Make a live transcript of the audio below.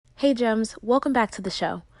Hey Gems, welcome back to the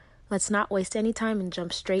show. Let's not waste any time and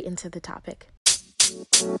jump straight into the topic.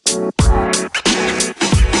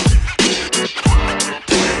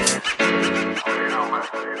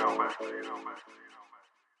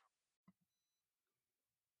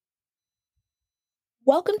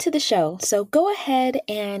 Welcome to the show. So go ahead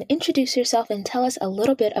and introduce yourself and tell us a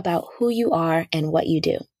little bit about who you are and what you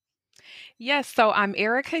do. Yes, so I'm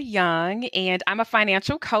Erica Young, and I'm a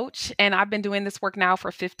financial coach, and I've been doing this work now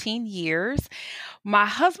for 15 years. My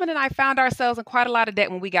husband and I found ourselves in quite a lot of debt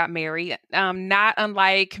when we got married. Not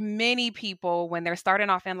unlike many people when they're starting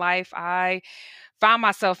off in life, I found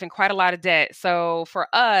myself in quite a lot of debt. So for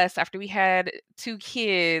us, after we had two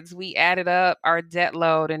kids, we added up our debt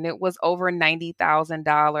load and it was over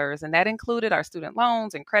 $90,000. And that included our student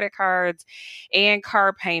loans and credit cards and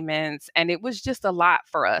car payments. And it was just a lot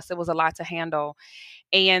for us. It was a lot to handle.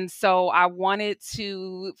 And so I wanted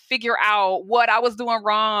to figure out what I was doing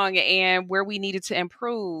wrong and where we needed to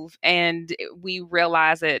improve. And we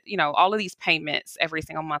realized that, all of these payments every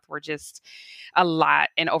single month were just a lot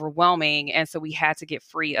and overwhelming. And so we had to get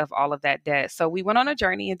free of all of that debt. So we went on a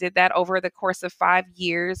journey and did that over the course of 5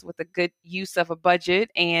 years with a good use of a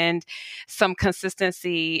budget and some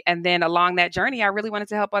consistency. And then along that journey, I really wanted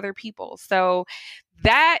to help other people. So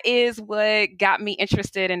that is what got me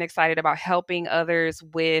interested and excited about helping others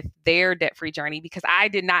with their debt free journey because I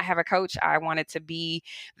did not have a coach. I wanted to be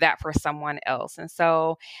that for someone else. And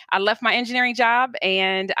so I left my engineering job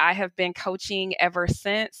and I have been coaching ever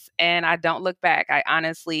since. And I don't look back. I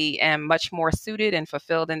honestly am much more suited and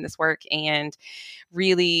fulfilled in this work and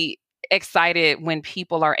really excited when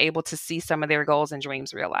people are able to see some of their goals and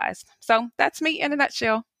dreams realized. So that's me in a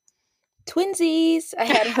nutshell. Twinsies. I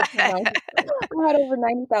had over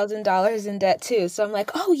 $90,000 in debt too. So I'm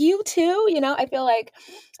like, oh, you too? I feel like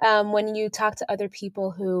when you talk to other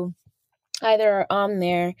people who either are on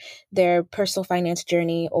their personal finance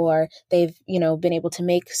journey or they've been able to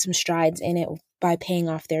make some strides in it by paying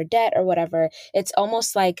off their debt or whatever, it's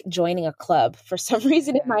almost like joining a club. For some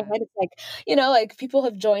reason in my Yeah. head, it's like, like people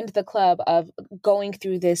have joined the club of going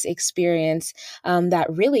through this experience that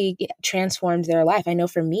really transformed their life. I know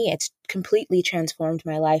for me, it's completely transformed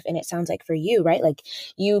my life. And it sounds like for you, right? Like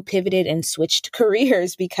you pivoted and switched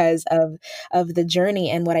careers because of the journey.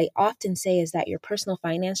 And what I often say is that your personal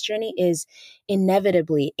finance journey is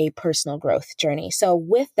inevitably a personal growth journey. So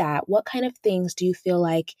with that, what kind of things do you feel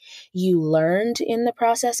like you learned in the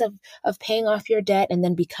process of paying off your debt and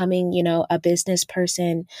then becoming, a business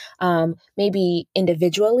person, maybe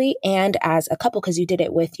individually and as a couple, because you did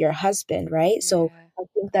it with your husband, right? So Yeah. I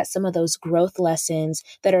think that some of those growth lessons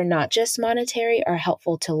that are not just monetary are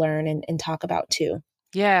helpful to learn and talk about too.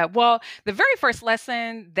 Yeah. Well, the very first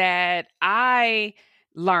lesson that I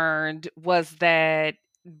learned was that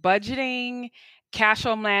budgeting, cash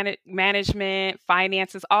flow management,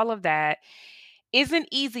 finances, all of that isn't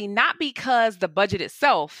easy, not because the budget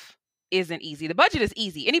itself isn't easy. The budget is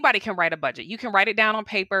easy. Anybody can write a budget. You can write it down on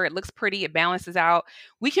paper. It looks pretty. It balances out.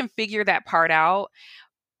 We can figure that part out.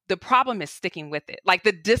 The problem is sticking with it. Like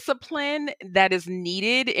the discipline that is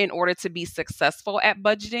needed in order to be successful at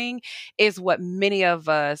budgeting is what many of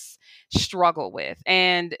us struggle with.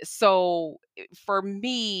 And so for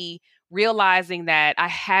me, realizing that I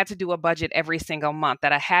had to do a budget every single month,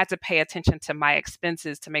 that I had to pay attention to my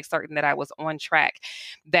expenses to make certain that I was on track,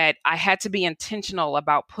 that I had to be intentional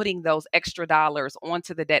about putting those extra dollars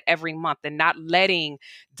onto the debt every month and not letting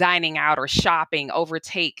dining out or shopping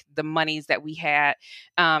overtake the monies that we had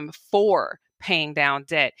for paying down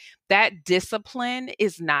debt. That discipline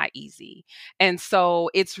is not easy. And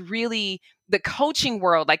so it's really the coaching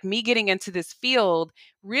world, like me getting into this field,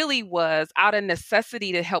 really was out of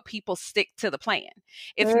necessity to help people stick to the plan.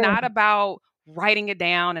 It's not about writing it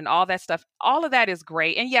down and all that stuff. All of that is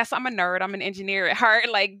great. And yes, I'm a nerd. I'm an engineer at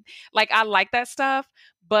heart. Like I like that stuff,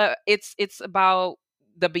 but it's about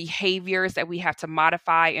the behaviors that we have to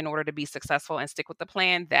modify in order to be successful and stick with the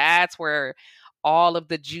plan. That's where all of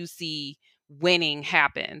the juicy winning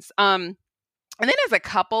happens. And then as a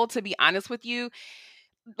couple, to be honest with you,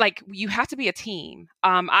 like you have to be a team.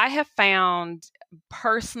 I have found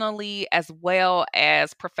personally as well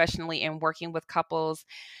as professionally in working with couples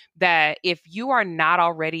that if you are not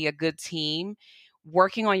already a good team,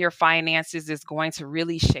 working on your finances is going to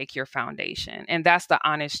really shake your foundation. And that's the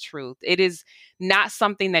honest truth. It is not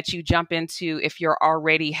something that you jump into if you're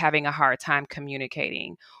already having a hard time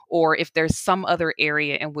communicating or if there's some other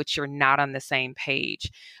area in which you're not on the same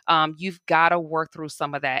page. You've got to work through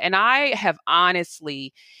some of that. And I have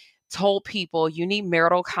honestly told people you need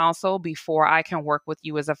marital counsel before I can work with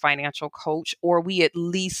you as a financial coach, or we at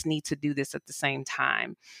least need to do this at the same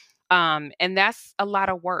time. And that's a lot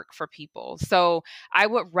of work for people. So I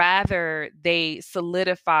would rather they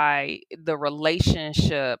solidify the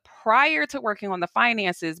relationship prior to working on the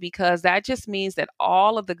finances, because that just means that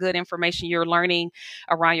all of the good information you're learning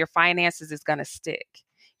around your finances is going to stick.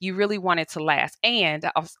 You really want it to last. And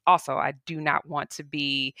also, I do not want to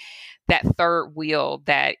be that third wheel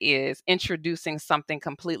that is introducing something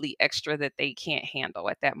completely extra that they can't handle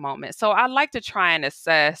at that moment. So I like to try and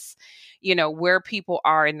assess, where people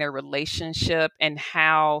are in their relationship and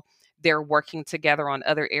how they're working together on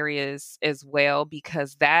other areas as well,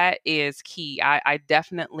 because that is key. I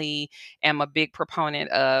definitely am a big proponent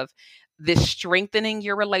of this strengthening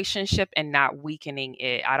your relationship and not weakening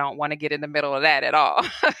it. I don't want to get in the middle of that at all.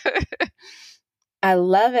 I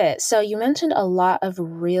love it. So you mentioned a lot of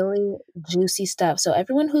really juicy stuff. So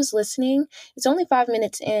everyone who's listening, it's only 5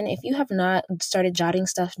 minutes in. If you have not started jotting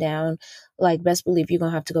stuff down, like best believe you're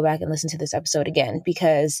gonna have to go back and listen to this episode again,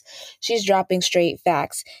 because she's dropping straight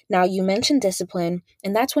facts. Now you mentioned discipline,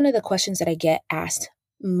 and that's one of the questions that I get asked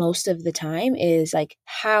most of the time is like,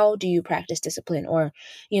 how do you practice discipline? Or,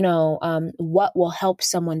 what will help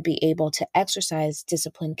someone be able to exercise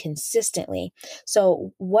discipline consistently?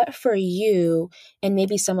 So what for you, and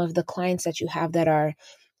maybe some of the clients that you have that are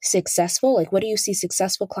successful, like what do you see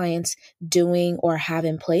successful clients doing or have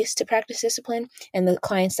in place to practice discipline, and the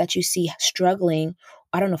clients that you see struggling,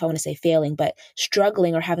 I don't know if I want to say failing, but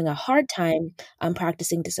struggling or having a hard time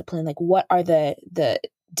practicing discipline? Like what are the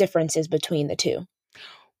differences between the two?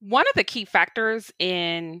 One of the key factors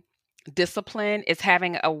in discipline is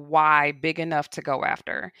having a why big enough to go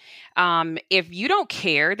after. If you don't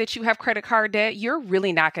care that you have credit card debt, you're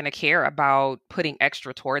really not going to care about putting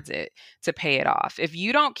extra towards it to pay it off. If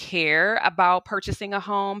you don't care about purchasing a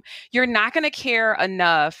home, you're not going to care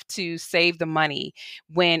enough to save the money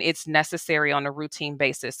when it's necessary on a routine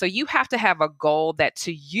basis. So you have to have a goal that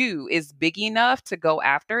to you is big enough to go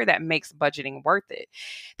after, that makes budgeting worth it.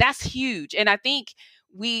 That's huge. And I think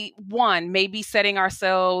we one may be setting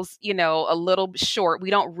ourselves, a little bit short. We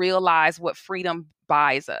don't realize what freedom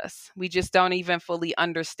buys us. We just don't even fully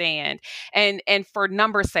understand. And for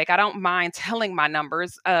numbers sake, I don't mind telling my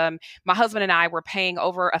numbers. My husband and I were paying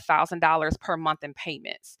over $1,000 per month in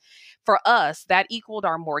payments. For us, that equaled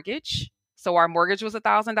our mortgage. So our mortgage was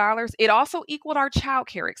 $1,000. It also equaled our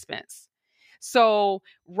childcare expense. So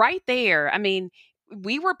right there, I mean,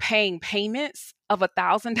 we were paying payments of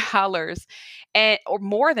 $1,000, and or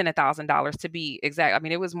more than $1,000 to be exact. I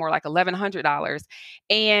mean, it was more like $1,100,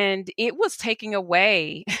 and it was taking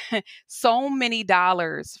away so many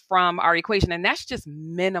dollars from our equation, and that's just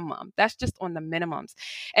minimum. That's just on the minimums,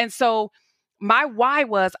 and so. My why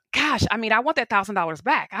was, gosh, I mean, I want that $1,000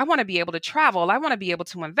 back. I want to be able to travel. I want to be able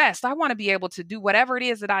to invest. I want to be able to do whatever it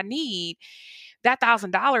is that I need. That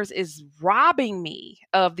 $1,000 is robbing me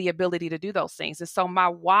of the ability to do those things. And so my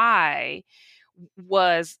why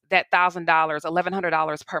was that $1,000,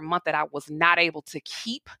 $1,100 per month that I was not able to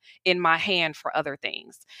keep in my hand for other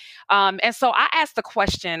things. And so I ask the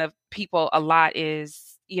question of people a lot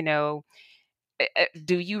is,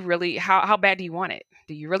 do you really, how bad do you want it?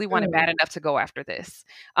 Do you really want it bad enough to go after this?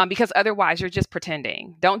 Because otherwise you're just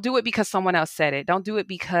pretending. Don't do it because someone else said it. Don't do it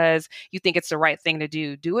because you think it's the right thing to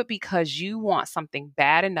do. Do it because you want something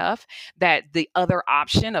bad enough that the other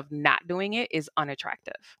option of not doing it is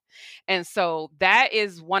unattractive. And so that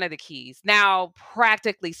is one of the keys. Now,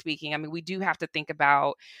 practically speaking, I mean, we do have to think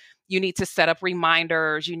about, you need to set up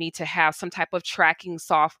reminders. You need to have some type of tracking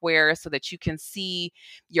software so that you can see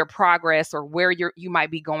your progress or where you might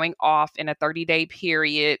be going off in a 30-day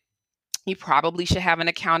period. You probably should have an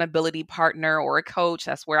accountability partner or a coach.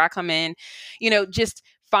 That's where I come in. Just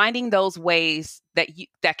finding those ways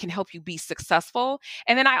that can help you be successful.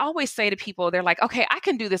 And then I always say to people, they're like, okay, I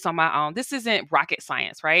can do this on my own. This isn't rocket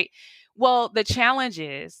science, right? Well, the challenge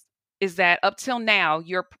is that up till now,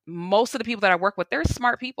 most of the people that I work with, they're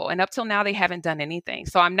smart people. And up till now, they haven't done anything.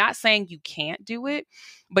 So I'm not saying you can't do it,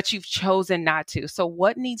 but you've chosen not to. So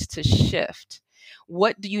what needs to shift?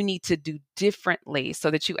 What do you need to do differently so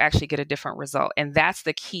that you actually get a different result? And that's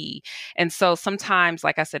the key. And so sometimes,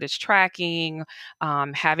 like I said, it's tracking,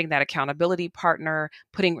 having that accountability partner,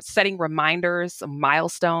 setting reminders,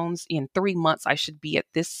 milestones. In 3 months, I should be at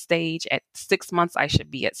this stage. At 6 months, I should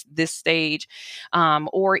be at this stage.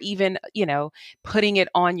 Or even, putting it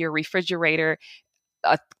on your refrigerator,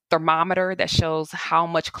 a thermometer that shows how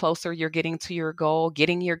much closer you're getting to your goal,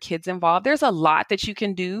 getting your kids involved. There's a lot that you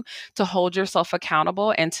can do to hold yourself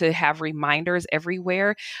accountable and to have reminders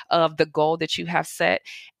everywhere of the goal that you have set.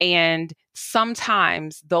 And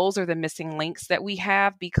sometimes those are the missing links that we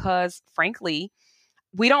have because, frankly,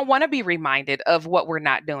 we don't want to be reminded of what we're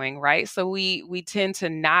not doing, right? So we tend to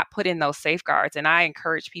not put in those safeguards, and I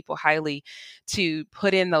encourage people highly to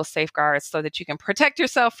put in those safeguards so that you can protect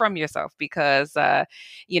yourself from yourself, because the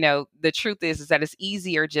truth is that it's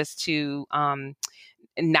easier just to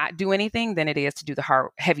not do anything than it is to do the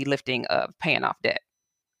hard heavy lifting of paying off debt.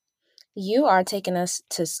 You are taking us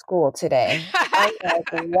to school today. I'm like,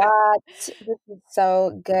 what? This is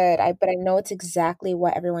so good. But I know it's exactly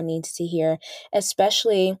what everyone needs to hear,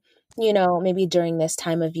 especially, maybe during this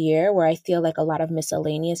time of year where I feel like a lot of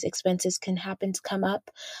miscellaneous expenses can happen to come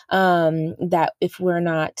up, that if we're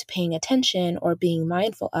not paying attention or being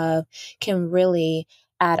mindful of, can really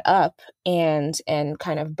add up and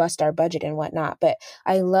kind of bust our budget and whatnot. But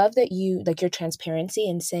I love that you like your transparency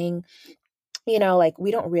and saying, like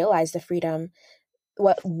we don't realize the freedom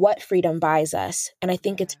what freedom buys us. And I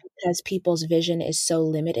think it's Yeah. because people's vision is so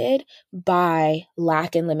limited by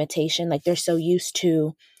lack and limitation. Like they're so used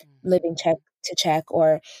to living Mhm. check to check,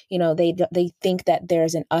 or they think that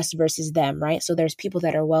there's an us versus them, right? So there's people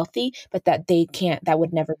that are wealthy but that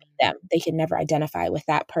would never be them. They could never identify with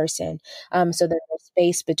that person. So there's a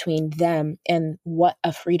space between them and what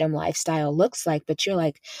a freedom lifestyle looks like. But you're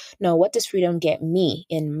like, no, what does freedom get me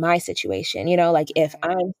in my situation? Like if Right.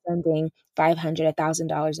 I'm spending 500,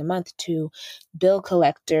 $1,000 a month to bill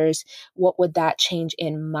collectors, what would that change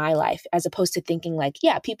in my life? As opposed to thinking like,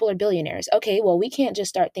 yeah, people are billionaires. Okay, well, we can't just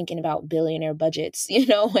start thinking about billionaire budgets,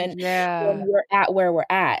 when Yeah. we're at where we're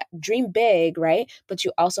at. Dream big, right? But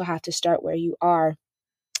you also have to start where you are.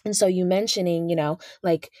 And so you mentioning,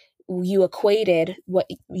 like you equated what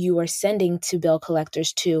you were sending to bill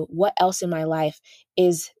collectors to what else in my life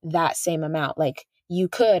is that same amount. Like you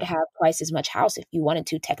could have twice as much house if you wanted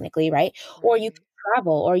to, technically, right? Or you could Right.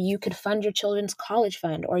 travel, or you could fund your children's college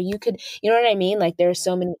fund, or you could, you know what I mean? Like there are Yeah.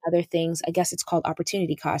 so many other things. I guess it's called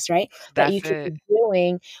opportunity cost, right? That you That's could it. be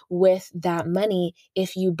doing with that money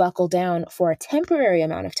if you buckle down for a temporary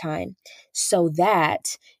amount of time so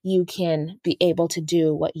that you can be able to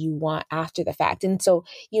do what you want after the fact. And so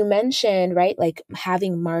you mentioned, right, like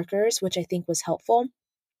having markers, which I think was helpful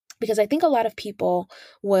because I think a lot of people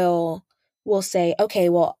will say, okay,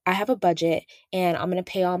 well, I have a budget and I'm going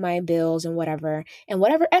to pay all my bills and whatever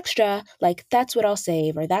extra, like that's what I'll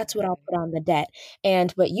save or that's what I'll Right. put on the debt.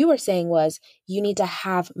 And what you were saying was you need to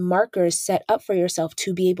have markers set up for yourself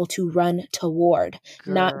to be able to run toward,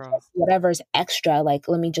 not Girl. just whatever's extra. Like,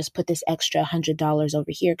 let me just put this extra $100 over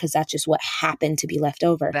here because that's just what happened to be left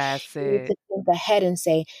over. That's You need it. to think ahead and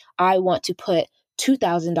say, I want to put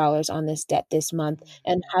 $2,000 on this debt this month.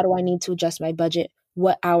 And Mhm. how do I need to adjust my budget?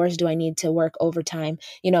 What hours do I need to work overtime?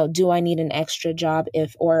 Do I need an extra job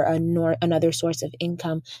or another source of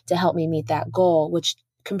income to help me meet that goal, which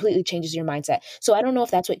completely changes your mindset. So I don't know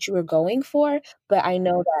if that's what you were going for, but I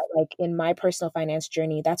know Yeah. that like in my personal finance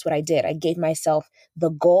journey, that's what I did. I gave myself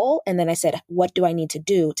the goal and then I said, what do I need to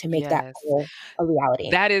do to make that Yes. goal a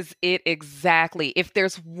reality? That is it exactly. If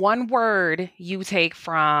there's one word you take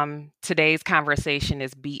from today's conversation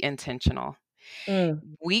is be intentional. Mm,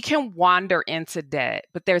 We can wander into debt,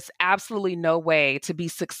 but there's absolutely no way to be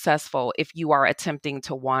successful if you are attempting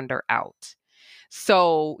to wander out.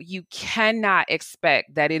 So you cannot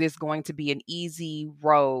expect that it is going to be an easy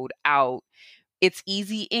road out. It's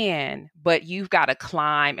easy in, but you've got to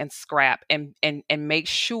climb and scrap and make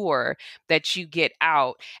sure that you get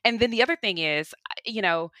out. And then the other thing is,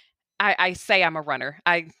 I say I'm a runner.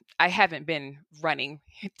 I haven't been running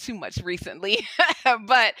too much recently,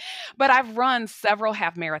 but I've run several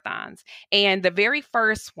half marathons. And the very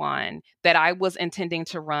first one that I was intending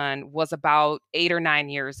to run was about 8 or 9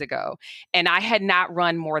 years ago, and I had not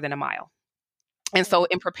run more than a mile. And so,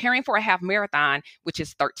 mm, in preparing for a half marathon, which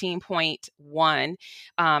is 13.1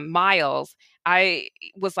 miles, I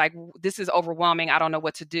was like, this is overwhelming. I don't know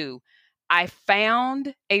what to do. I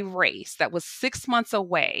found a race that was 6 months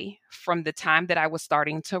away from the time that I was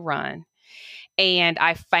starting to run. And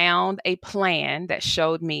I found a plan that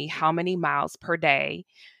showed me how many miles per day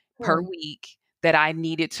per mm, week that I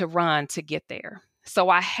needed to run to get there. So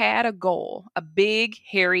I had a goal, a big,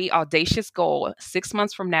 hairy, audacious goal 6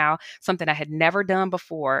 months from now, something I had never done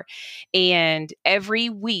before. And every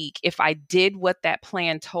week, if I did what that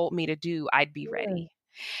plan told me to do, I'd be mm, ready.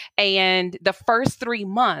 And the first 3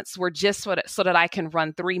 months were just so that I can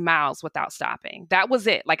run 3 miles without stopping. That was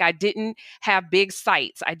it. Like I didn't have big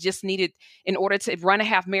sights. I just needed, in order to run a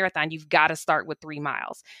half marathon, you've got to start with 3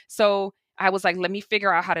 miles. So I was like, let me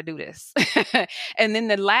figure out how to do this. And then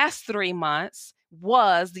the last 3 months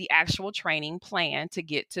was the actual training plan to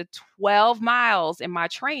get to 12 miles in my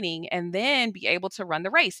training and then be able to run the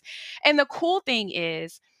race. And the cool thing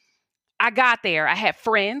is, I got there. I had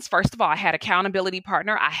friends. First of all, I had accountability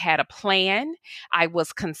partner. I had a plan. I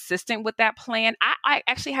was consistent with that plan. I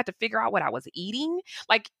actually had to figure out what I was eating.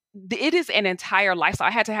 Like, it is an entire lifestyle.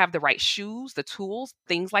 I had to have the right shoes, the tools,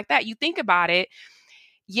 things like that. You think about it,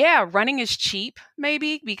 yeah, running is cheap,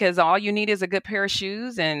 maybe, because all you need is a good pair of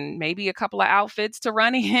shoes and maybe a couple of outfits to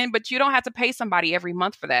run in, but you don't have to pay somebody every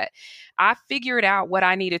month for that. I figured out what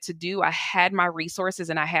I needed to do. I had my resources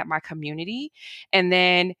and I had my community. And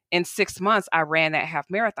then in 6 months, I ran that half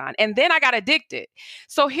marathon. And then I got addicted.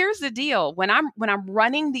 So here's the deal. When I'm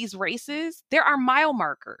running these races, there are mile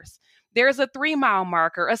markers. There's a 3 mile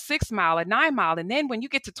marker, a 6 mile, a 9 mile. And then when you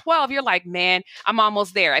get to 12, you're like, man, I'm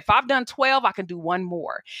almost there. If I've done 12, I can do one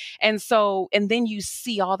more. And then you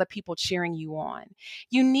see all the people cheering you on.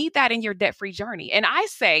 You need that in your debt free journey. And I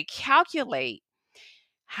say, calculate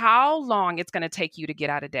how long it's going to take you to get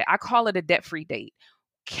out of debt. I call it a debt free date.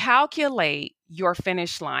 Calculate your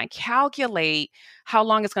finish line, calculate how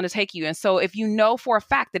long it's going to take you. And so if you know for a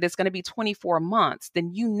fact that it's going to be 24 months,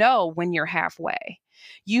 then you know when you're halfway.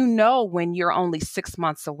 You know when you're only 6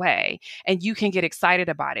 months away, and you can get excited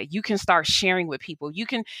about it. You can start sharing with people. You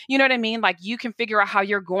can, you know what I mean? Like, you can figure out how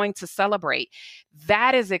you're going to celebrate.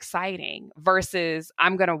 That is exciting versus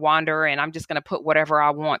I'm going to wander and I'm just going to put whatever I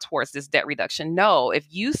want towards this debt reduction. No, if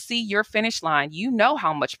you see your finish line, you know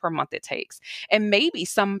how much per month it takes. And maybe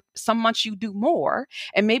some months you do more,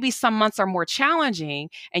 and maybe some months are more challenging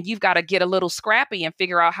and you've got to get a little scrappy and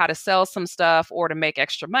figure out how to sell some stuff or to make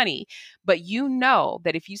extra money. But you know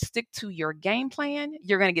that if you stick to your game plan,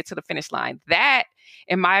 you're going to get to the finish line. That,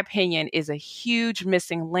 in my opinion, is a huge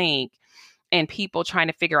missing link in people trying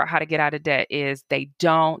to figure out how to get out of debt, is they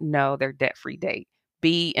don't know their debt-free date.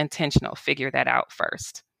 Be intentional. Figure that out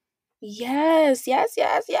first. Yes, yes,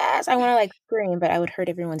 yes, yes. I want to like scream, but I would hurt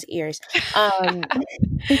everyone's ears. Um,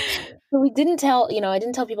 so I didn't tell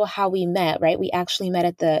people how we met, right? We actually met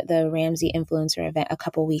at the Ramsey Influencer event a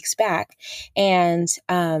couple weeks back, and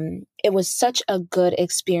it was such a good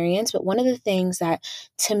experience. But one of the things that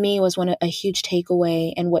to me was a huge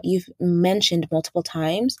takeaway, and what you've mentioned multiple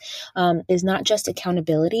times, is not just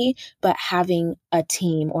accountability, but having a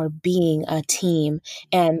team or being a team,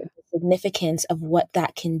 and significance of what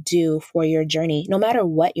that can do for your journey, no matter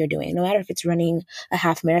what you're doing, no matter if it's running a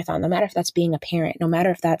half marathon, no matter if that's being a parent, no matter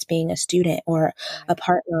if that's being a student or a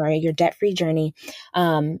partner or your debt-free journey.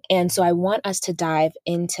 And so I want us to dive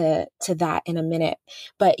into that in a minute.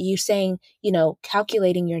 But you saying,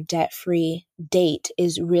 calculating your debt-free date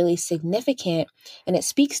is really significant, and it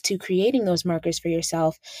speaks to creating those markers for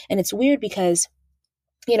yourself. And it's weird because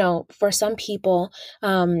for some people,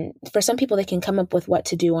 they can come up with what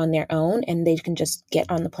to do on their own and they can just get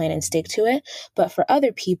on the plan and stick to it. But for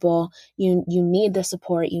other people, you need the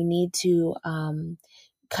support. You need to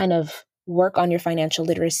kind of work on your financial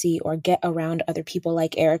literacy or get around other people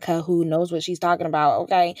like Erica, who knows what she's talking about.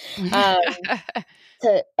 Okay.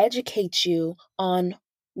 To educate you on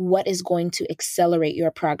what is going to accelerate your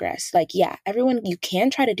progress. Like, yeah, you can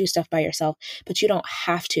try to do stuff by yourself, but you don't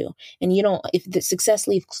have to. And if the success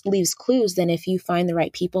leaves clues, then if you find the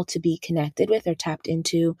right people to be connected with or tapped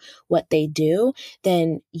into what they do,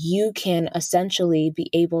 then you can essentially be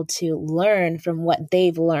able to learn from what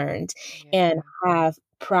they've learned and have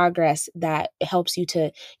progress that helps you to,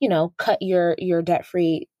 cut your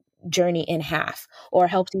debt-free journey in half, or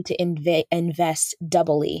helps you to invest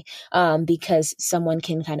doubly, because someone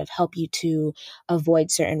can kind of help you to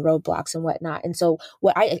avoid certain roadblocks and whatnot. And so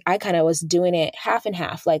what I kind of was doing it half and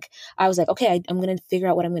half. Like, I was like, okay, I'm going to figure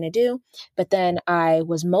out what I'm going to do. But then I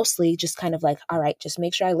was mostly just kind of like, all right, just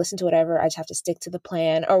make sure I listen to whatever. I just have to stick to the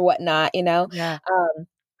plan or whatnot, Yeah.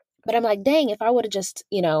 But I'm like, dang, if I would have just,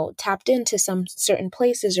 tapped into some certain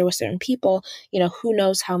places or with certain people, who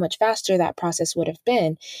knows how much faster that process would have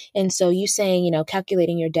been. And so you saying,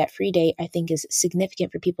 calculating your debt-free date, I think is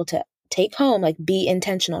significant for people to take home, like, be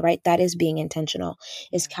intentional, right? That is being intentional,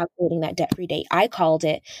 is calculating that debt-free date. I called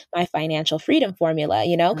it my financial freedom formula,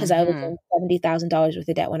 because I was in $70,000 worth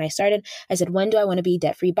of debt when I started. I said, when do I want to be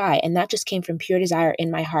debt-free by? And that just came from pure desire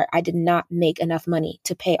in my heart. I did not make enough money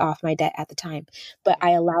to pay off my debt at the time, but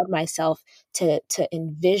I allowed myself to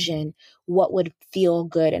envision what would feel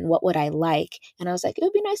good and what would I like. And I was like, it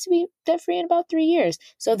would be nice to be debt-free in about 3 years.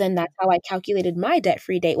 So then that's how I calculated my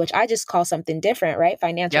debt-free date, which I just call something different, right?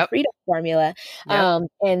 Financial freedom formula. And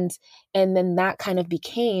then that kind of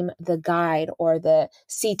became the guide, or the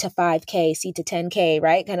C to 5K, C to 10K,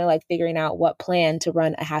 right? Kind of like figuring out what plan to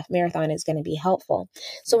run a half marathon is going to be helpful.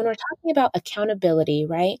 So when we're talking about accountability,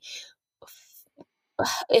 right?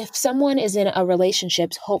 If someone is in a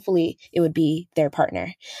relationship, hopefully it would be their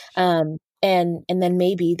partner. And then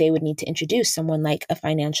maybe they would need to introduce someone like a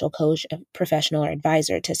financial coach, a professional or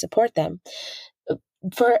advisor to support them.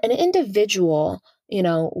 For an individual,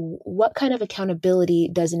 what kind of accountability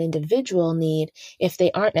does an individual need if they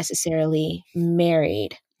aren't necessarily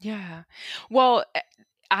married? Yeah. Well,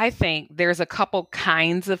 I think there's a couple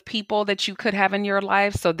kinds of people that you could have in your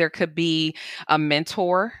life. So there could be a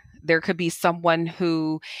mentor. There could be someone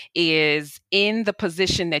who is in the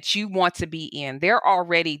position that you want to be in. They're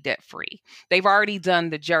already debt free. They've already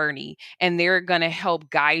done the journey and they're going to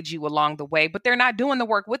help guide you along the way, but they're not doing the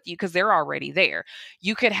work with you because they're already there.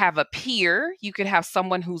 You could have a peer. You could have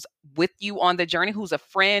someone who's with you on the journey, who's a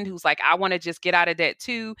friend, who's like, I want to just get out of debt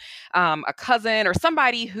too. A cousin or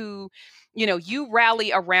somebody who, you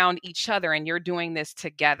rally around each other and you're doing this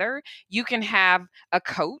together. You can have a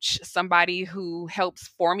coach, somebody who helps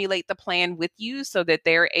formulate the plan with you so that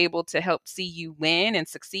they're able to help see you win and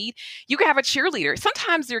succeed. You can have a cheerleader.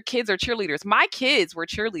 Sometimes your kids are cheerleaders. My kids were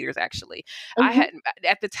cheerleaders, actually. I Mhm. had,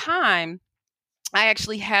 at the time, I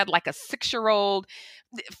actually had like a 6 year old,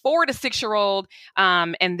 4 to 6 year old,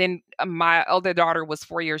 and then my other daughter was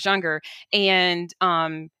 4 years younger. And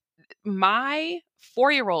my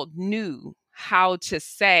 4 year old knew how to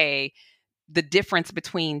say the difference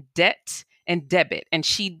between debt and debit. And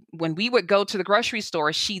when we would go to the grocery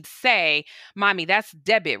store, she'd say, Mommy, that's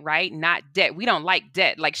debit, right? Not debt. We don't like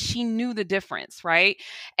debt. Like she knew the difference, right?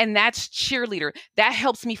 And that's cheerleader. That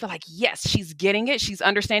helps me feel like, yes, she's getting it. She's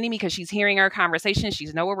understanding me because she's hearing our conversation.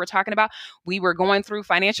 She's know what we're talking about. We were going through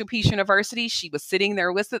Financial Peace University. She was sitting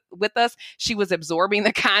there with us. She was absorbing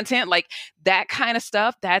the content, like that kind of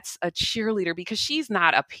stuff. That's a cheerleader because she's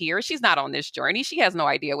not a peer. She's not on this journey. She has no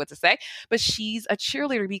idea what to say, but she's a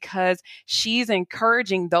cheerleader because she's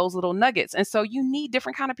encouraging those little nuggets. And so you need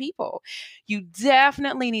different kind of people. You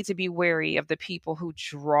definitely need to be wary of the people who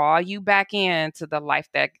draw you back into the life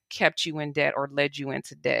that kept you in debt or led you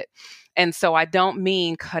into debt. And so I don't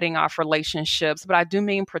mean cutting off relationships, but I do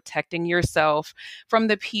mean protecting yourself from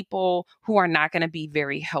the people who are not going to be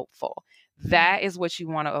very helpful. That is what you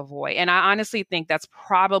want to avoid. And I honestly think that's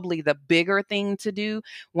probably the bigger thing to do.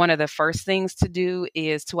 One of the first things to do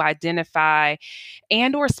is to identify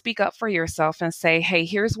and or speak up for yourself and say, hey,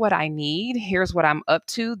 here's what I need. Here's what I'm up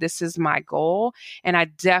to. This is my goal. And I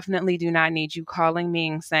definitely do not need you calling me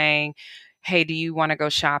and saying, hey, do you want to go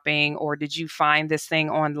shopping? Or did you find this thing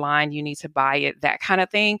online? You need to buy it, that kind of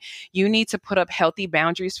thing. You need to put up healthy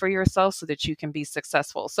boundaries for yourself so that you can be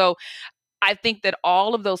successful. So I think that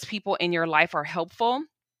all of those people in your life are helpful.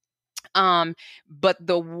 But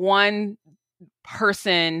the one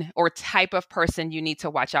person or type of person you need to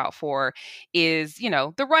watch out for is,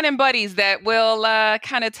 the running buddies that will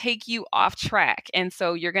kind of take you off track. And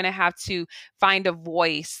so you're going to have to find a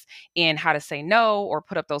voice in how to say no or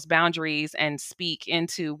put up those boundaries and speak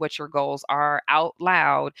into what your goals are out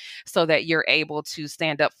loud so that you're able to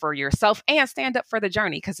stand up for yourself and stand up for the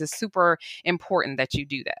journey because it's super important that you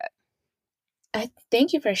do that. I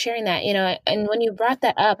thank you for sharing that. And when you brought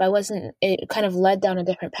that up, it kind of led down a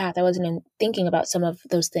different path. I wasn't thinking about some of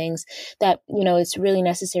those things that, it's really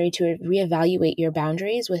necessary to reevaluate your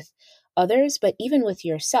boundaries with others, but even with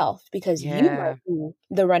yourself, because you might Yeah, be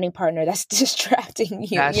the running partner that's distracting you,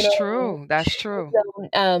 you that's know what I mean? true. That's true.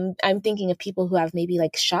 So, I'm thinking of people who have maybe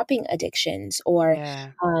like shopping addictions or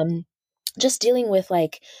Yeah. um, just dealing with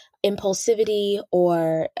like impulsivity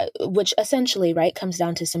or which essentially right comes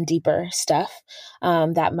down to some deeper stuff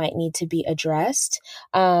that might need to be addressed.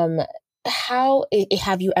 Have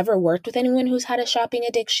you ever worked with anyone who's had a shopping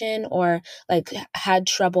addiction or like had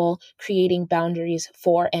trouble creating boundaries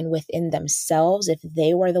for and within themselves if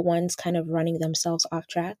they were the ones kind of running themselves off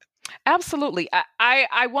track? Absolutely.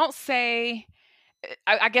 I won't say,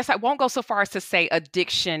 I guess I won't go so far as to say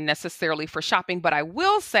addiction necessarily for shopping, but I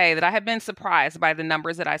will say that I have been surprised by the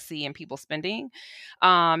numbers that I see in people spending.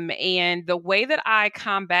 And the way that I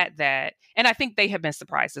combat that, and I think they have been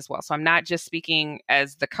surprised as well. So I'm not just speaking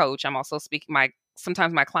as the coach, I'm also speaking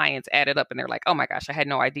sometimes my clients add it up and they're like, oh my gosh, I had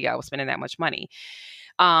no idea I was spending that much money.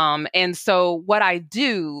 And so what I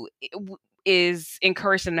do is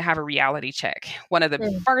encourage them to have a reality check. One of the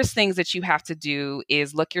Mm. first things that you have to do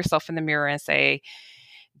is look yourself in the mirror and say,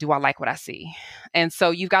 do I like what I see? And so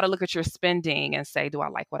you've got to look at your spending and say, do I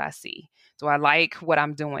like what I see? Do I like what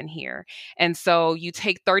I'm doing here? And so you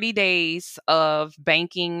take 30 days of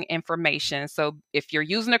banking information. So if you're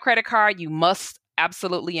using a credit card, you must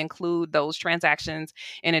absolutely include those transactions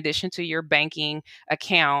in addition to your banking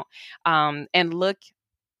account, and look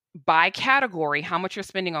by category how much you're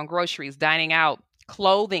spending on groceries, dining out,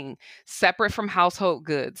 clothing separate from household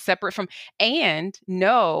goods, separate from, and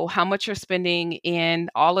know how much you're spending in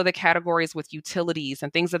all of the categories with utilities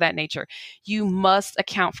and things of that nature. You must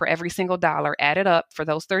account for every single dollar, add it up for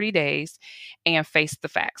those 30 days, and face the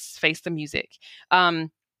facts, face the music.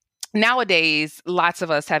 Nowadays, lots of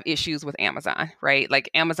us have issues with Amazon, right? Like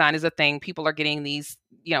Amazon is a thing. People are getting these,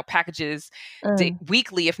 packages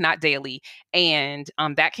weekly, if not daily, and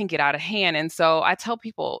that can get out of hand. And so I tell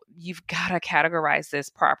people, you've got to categorize this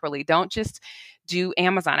properly. Don't just do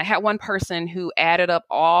Amazon. I had one person who added up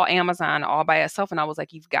all Amazon all by itself, and I was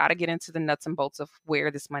like, you've got to get into the nuts and bolts of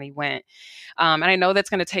where this money went. And I know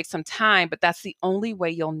that's going to take some time, but that's the only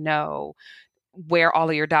way you'll know where all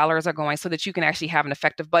of your dollars are going so that you can actually have an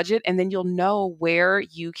effective budget, and then you'll know where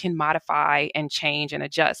you can modify and change and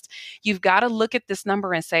adjust. You've got to look at this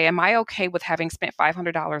number and say, am I okay with having spent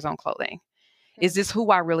 $500 on clothing? Is this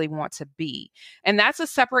who I really want to be? And that's a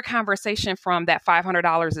separate conversation from that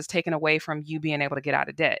 $500 is taken away from you being able to get out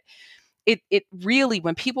of debt. It really,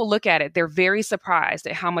 when people look at it, they're very surprised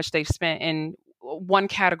at how much they've spent in one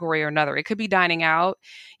category or another. It could be dining out,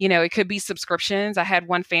 it could be subscriptions. I had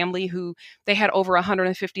one family who they had over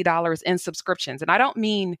 $150 in subscriptions. And I don't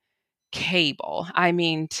mean cable. I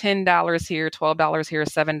mean $10 here, $12 here,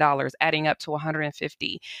 $7, adding up to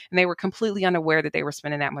 $150. And they were completely unaware that they were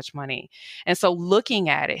spending that much money. And so looking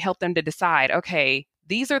at it helped them to decide, okay,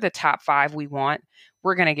 these are the top 5 we want.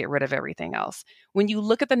 We're going to get rid of everything else. When you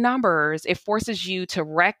look at the numbers, it forces you to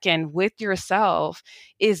reckon with yourself,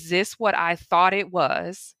 is this what I thought it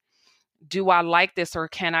was? Do I like this, or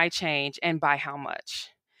can I change, and by how much?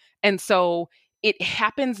 And so it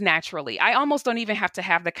happens naturally. I almost don't even have to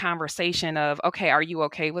have the conversation of, okay, are you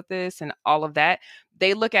okay with this and all of that?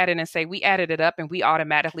 They look at it and say, we added it up and we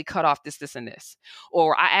automatically cut off this, this, and this.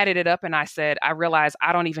 Or I added it up and I said, I realized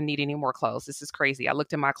I don't even need any more clothes. This is crazy. I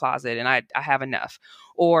looked in my closet and I have enough.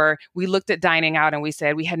 Or we looked at dining out and we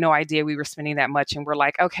said, we had no idea we were spending that much. And we're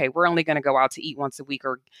like, okay, we're only going to go out to eat once a week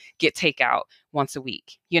or get takeout once a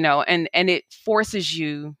week, and it forces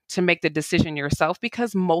you to make the decision yourself,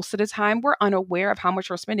 because most of the time we're unaware of how much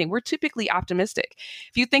we're spending. We're typically optimistic.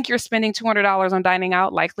 If you think you're spending $200 on dining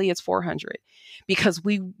out, likely it's $400, because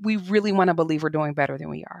we really want to believe we're doing better than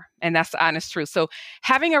we are. And that's the honest truth. So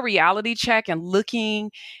having a reality check and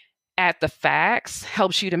looking at the facts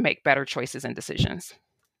helps you to make better choices and decisions.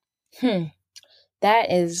 That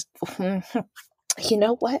is, you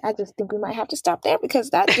know what? I just think we might have to stop there,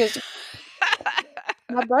 because that just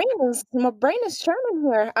my brain is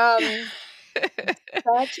churning here.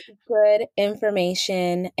 Such good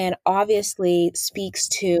information, and obviously speaks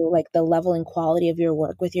to like the level and quality of your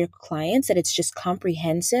work with your clients, that it's just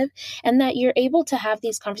comprehensive, and that you're able to have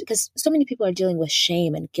these conversations, because so many people are dealing with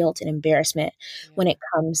shame and guilt and embarrassment when it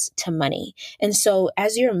comes to money. And so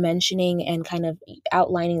as you're mentioning and kind of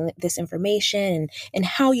outlining this information and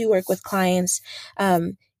how you work with clients,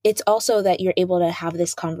 it's also that you're able to have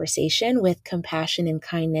this conversation with compassion and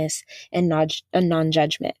kindness and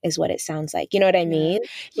non-judgment, is what it sounds like. You know what I mean?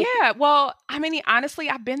 Yeah. Well, I mean, honestly,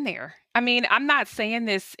 I've been there. I mean, I'm not saying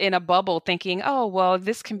this in a bubble thinking, oh, well,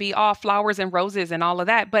 this can be all flowers and roses and all of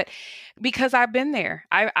that. But because I've been there,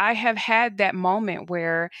 I have had that moment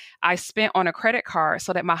where I spent on a credit card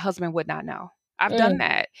so that my husband would not know. I've done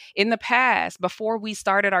that in the past. Before we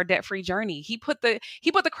started our debt-free journey, he put the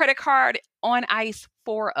credit card on ice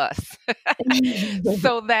for us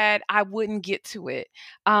so that I wouldn't get to it.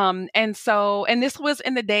 And this was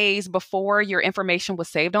in the days before your information was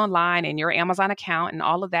saved online and your Amazon account and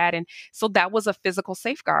all of that. And so that was a physical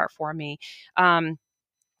safeguard for me.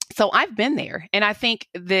 So I've been there. And I think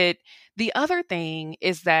that the other thing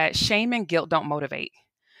is that shame and guilt don't motivate.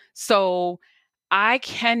 So I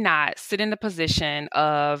cannot sit in the position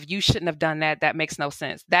of, you shouldn't have done that. That makes no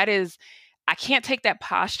sense. I can't take that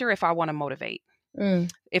posture if I want to motivate.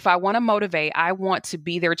 If I want to motivate, I want to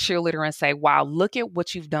be their cheerleader and say, wow, look at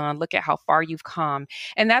what you've done. Look at how far you've come.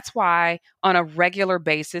 And that's why on a regular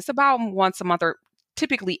basis, about once a month or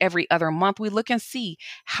typically every other month, we look and see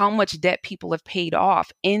how much debt people have paid off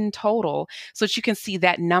in total, so that you can see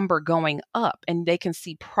that number going up and they can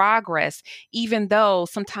see progress, even though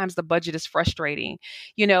sometimes the budget is frustrating,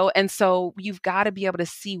 and so you've got to be able to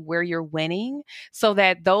see where you're winning so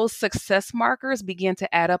that those success markers begin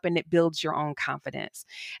to add up and it builds your own confidence.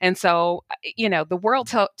 And so, the world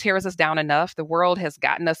tears us down enough. The world has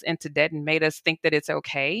gotten us into debt and made us think that it's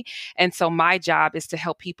okay. And so my job is to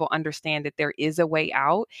help people understand that there is a way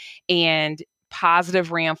out, and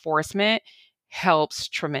positive reinforcement helps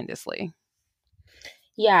tremendously.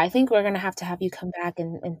 Yeah, I think we're going to have you come back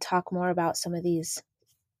and talk more about some of these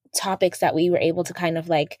topics that we were able to kind of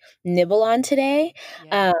like nibble on today.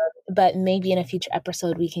 but maybe in a future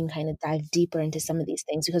episode, we can kind of dive deeper into some of these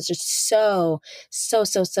things because it's so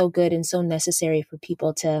good and so necessary for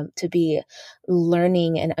people to be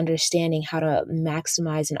learning and understanding how to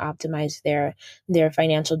maximize and optimize their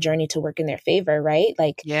financial journey to work in their favor, right?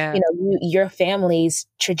 Like, Yeah. your family's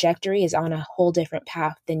trajectory is on a whole different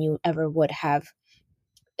path than you ever would have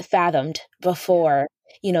fathomed before,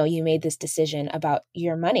 you made this decision about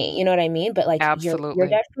your money. You know what I mean? But like you're Absolutely.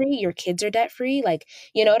 debt free, your kids are debt free. Like,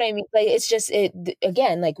 you know what I mean? Like it's just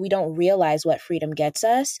again, like we don't realize what freedom gets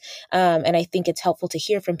us. And I think it's helpful to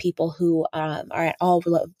hear from people who are at all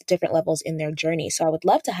different levels in their journey. So I would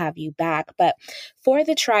love to have you back. But for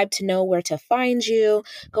the tribe to know where to find you,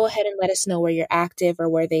 go ahead and let us know where you're active or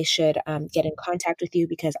where they should get in contact with you,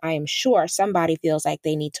 because I am sure somebody feels like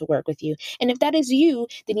they need to work with you. And if that is you,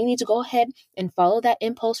 then you need to go ahead and follow that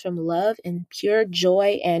impulse from love and pure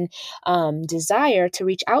joy and desire to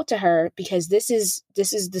reach out to her, because this is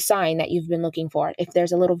the sign that you've been looking for. If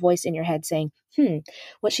there's a little voice in your head saying,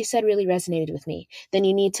 what she said really resonated with me, then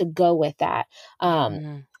you need to go with that.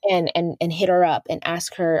 Mm. And hit her up and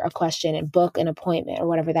ask her a question and book an appointment or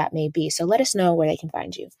whatever that may be. So let us know where they can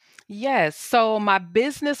find you. Yes. So my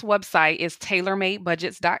business website is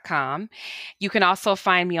tailormadebudgets.com. You can also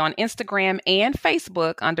find me on Instagram and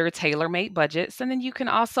Facebook under TaylorMade Budgets. And then you can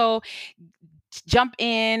also jump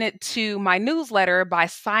in to my newsletter by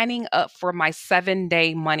signing up for my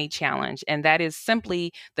 7-day money challenge. And that is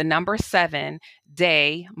simply the number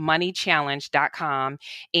 7daymoneychallenge.com.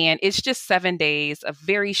 And it's just 7 days of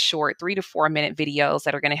very short 3 to 4 minute videos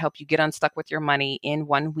that are going to help you get unstuck with your money in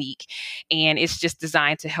 1 week. And it's just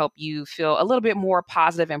designed to help you feel a little bit more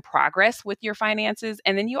positive and progress with your finances.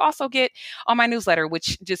 And then you also get on my newsletter,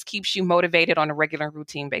 which just keeps you motivated on a regular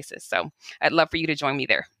routine basis. So I'd love for you to join me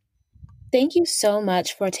there. Thank you so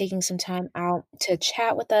much for taking some time out to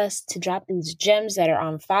chat with us, to drop these gems that are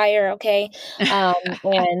on fire, okay?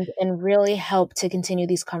 And really help to continue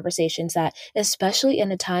these conversations that, especially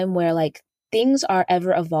in a time where like things are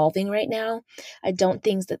ever evolving right now, I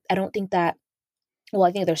think that, well,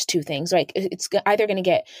 I think there's two things, right? It's either going to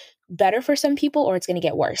get better for some people or it's going to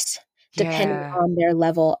get worse, depending Yeah. on their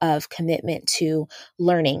level of commitment to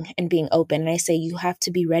learning and being open. And I say you have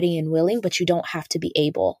to be ready and willing, but you don't have to be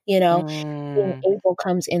able. Being Mm. able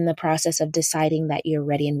comes in the process of deciding that you're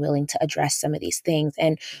ready and willing to address some of these things.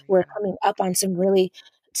 And we're coming up on some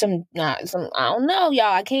I don't know,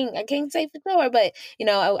 y'all. I can't say for sure, but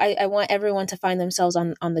I want everyone to find themselves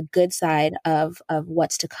on the good side of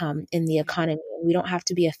what's to come in the economy. We don't have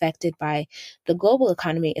to be affected by the global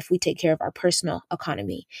economy if we take care of our personal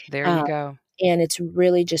economy. There you Um, go. and it's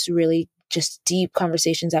really just deep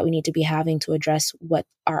conversations that we need to be having to address what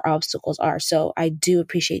our obstacles are. So I do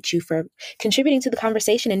appreciate you for contributing to the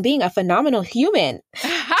conversation and being a phenomenal human.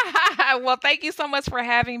 Well, thank you so much for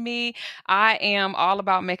having me. I am all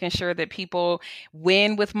about making sure that people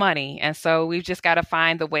win with money. And so we've just got to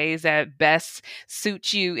find the ways that best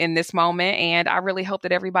suit you in this moment. And I really hope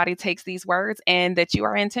that everybody takes these words and that you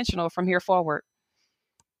are intentional from here forward.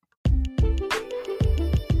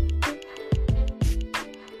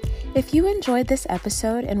 If you enjoyed this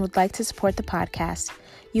episode and would like to support the podcast,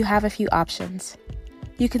 you have a few options.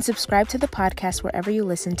 You can subscribe to the podcast wherever you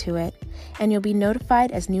listen to it, and you'll be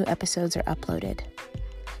notified as new episodes are uploaded.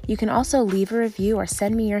 You can also leave a review or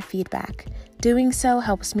send me your feedback. Doing so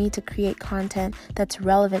helps me to create content that's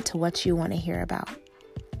relevant to what you want to hear about.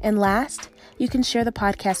 And last, you can share the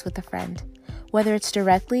podcast with a friend. Whether it's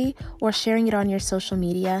directly or sharing it on your social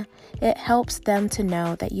media, it helps them to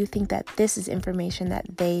know that you think that this is information that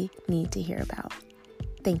they need to hear about.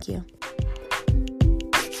 Thank you.